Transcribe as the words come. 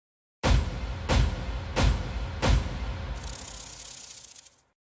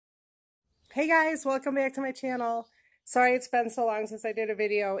Hey guys, welcome back to my channel. Sorry it's been so long since I did a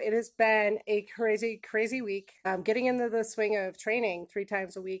video. It has been a crazy week. Getting into the swing of training 3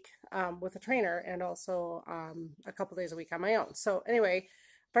 times a week with a trainer and also a couple days a week on my own. So anyway,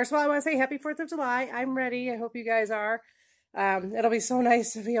 first of all, I want to say happy 4th of July. I'm ready. I hope you guys are. It'll be so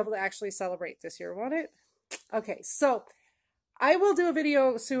nice to be able to actually celebrate this year, won't it? Okay, so I will do a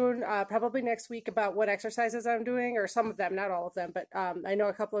video soon, probably next week, about what exercises I'm doing, or some of them, not all of them, but I know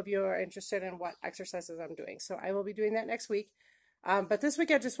a couple of you are interested in what exercises I'm doing. So I will be doing that next week. But this week,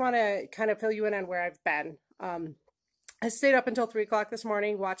 I just want to kind of fill you in on where I've been. I stayed up until 3 o'clock this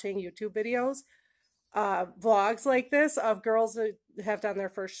morning watching YouTube videos, vlogs like this of girls that have done their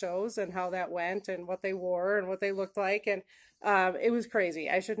first shows and how that went and what they wore and what they looked like. And it was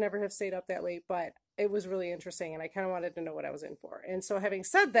crazy. I should never have stayed up that late, but it was really interesting and I kind of wanted to know what I was in for. And so having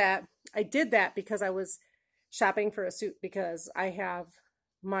said that, I did that because I was shopping for a suit because I have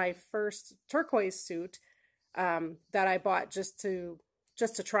my first turquoise suit that I bought just to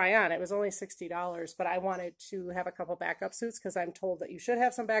try on. It was only $60, but I wanted to have a couple backup suits because I'm told that you should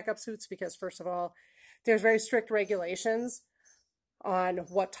have some backup suits because first of all, there's very strict regulations on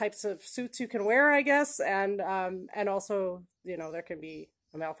what types of suits you can wear, I guess, and also, there can be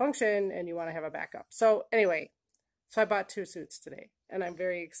a malfunction and you want to have a backup. So anyway, so I bought 2 suits today and I'm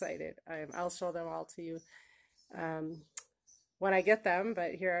very excited. I'll show them all to you when I get them,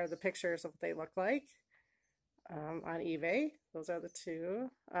 but here are the pictures of what they look like on eBay. Those are the 2.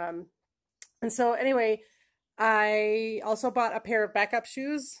 And so anyway, I also bought a pair of backup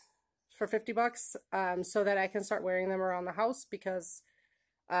shoes for $50 so that I can start wearing them around the house because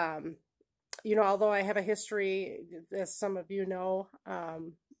although I have a history, as some of you know,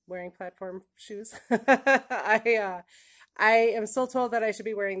 wearing platform shoes, I am still told that I should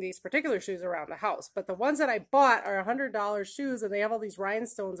be wearing these particular shoes around the house. But the ones that I bought are $100 shoes and they have all these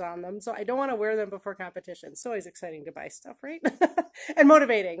rhinestones on them. So I don't want to wear them before competition. It's always exciting to buy stuff, right? And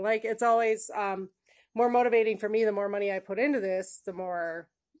motivating. Like it's always more motivating for me. The more money I put into this, the more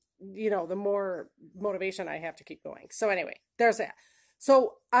motivation I have to keep going. So anyway, there's that.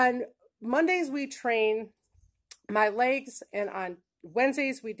 So on Mondays we train my legs, and on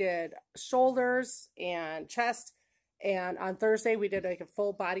Wednesdays we did shoulders and chest, and on Thursday we did like a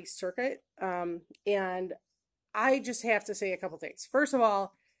full body circuit. And I just have to say a couple things. First of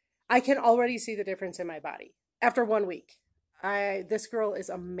all, I can already see the difference in my body after 1 week. This girl is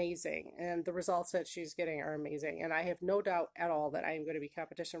amazing, and the results that she's getting are amazing. And I have no doubt at all that I am going to be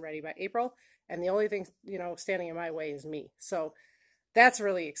competition ready by April. And the only thing, standing in my way is me. So that's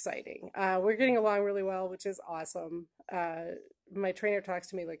really exciting. We're getting along really well, which is awesome. My trainer talks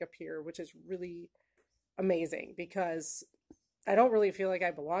to me like a peer, which is really amazing because I don't really feel like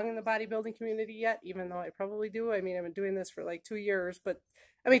I belong in the bodybuilding community yet, even though I probably do. I mean, I've been doing this for like 2 years, but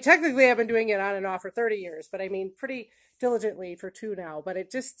I mean, technically I've been doing it on and off for 30 years, but I mean, pretty diligently for 2 now, but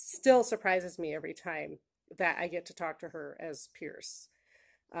it just still surprises me every time that I get to talk to her as peers.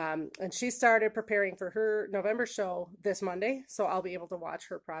 And she started preparing for her November show this Monday, so I'll be able to watch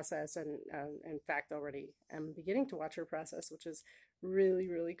her process, and in fact already am beginning to watch her process, which is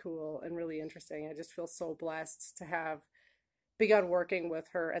really cool and really interesting. I just feel so blessed to have begun working with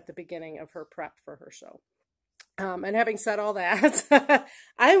her at the beginning of her prep for her show. And having said all that,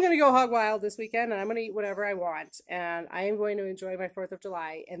 I'm going to go hog wild this weekend and I'm going to eat whatever I want. And I am going to enjoy my 4th of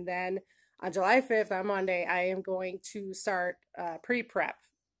July. And then on July 5th, on Monday, I am going to start pre-prep.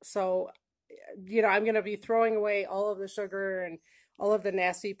 So, I'm going to be throwing away all of the sugar and all of the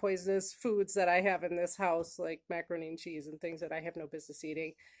nasty poisonous foods that I have in this house, like macaroni and cheese and things that I have no business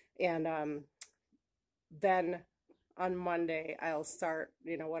eating. And then on Monday, I'll start,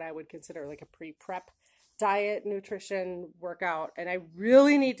 what I would consider like a pre-prep diet, nutrition, workout, and I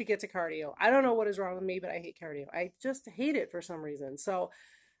really need to get to cardio. I don't know what is wrong with me, but I hate cardio. I just hate it for some reason. So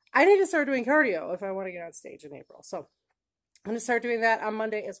I need to start doing cardio if I want to get on stage in April. So I'm going to start doing that on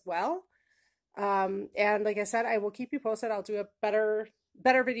Monday as well. And like I said, I will keep you posted. I'll do a better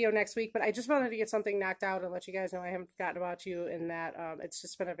video next week, but I just wanted to get something knocked out and let you guys know I haven't forgotten about you, and that it's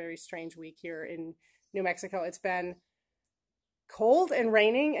just been a very strange week here in New Mexico. It's been cold and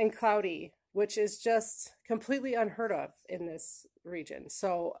raining and cloudy, which is just completely unheard of in this region.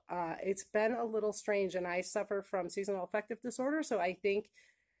 So it's been a little strange, and I suffer from seasonal affective disorder. So I think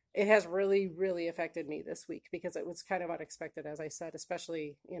it has really affected me this week because it was kind of unexpected, as I said,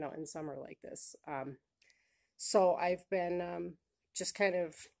 especially, in summer like this. So I've been just kind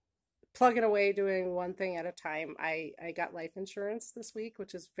of plugging away, doing one thing at a time. I got life insurance this week,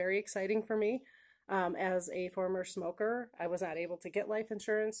 which is very exciting for me. As a former smoker, I was not able to get life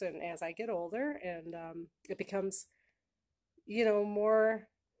insurance, and as I get older and it becomes, more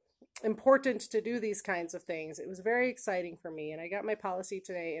important to do these kinds of things. It was very exciting for me. And I got my policy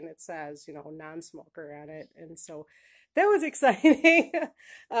today and it says, you know, non-smoker on it. And so that was exciting.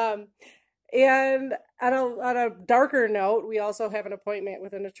 um, and on a darker note, we also have an appointment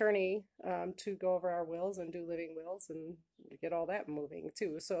with an attorney to go over our wills and do living wills and get all that moving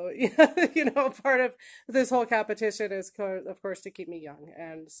too. So, you know, part of this whole competition is, of course, to keep me young.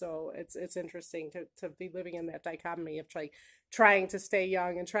 And so it's interesting to be living in that dichotomy of trying to stay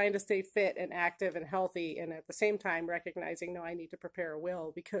young and trying to stay fit and active and healthy. And at the same time, recognizing, no, I need to prepare a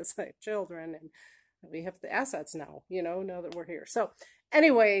will because I have children and we have the assets now, you know, now that we're here. So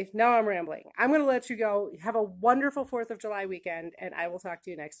anyway, now I'm rambling. I'm going to let you go. Have a wonderful 4th of July weekend, and I will talk to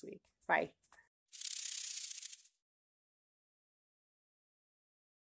you next week. Bye.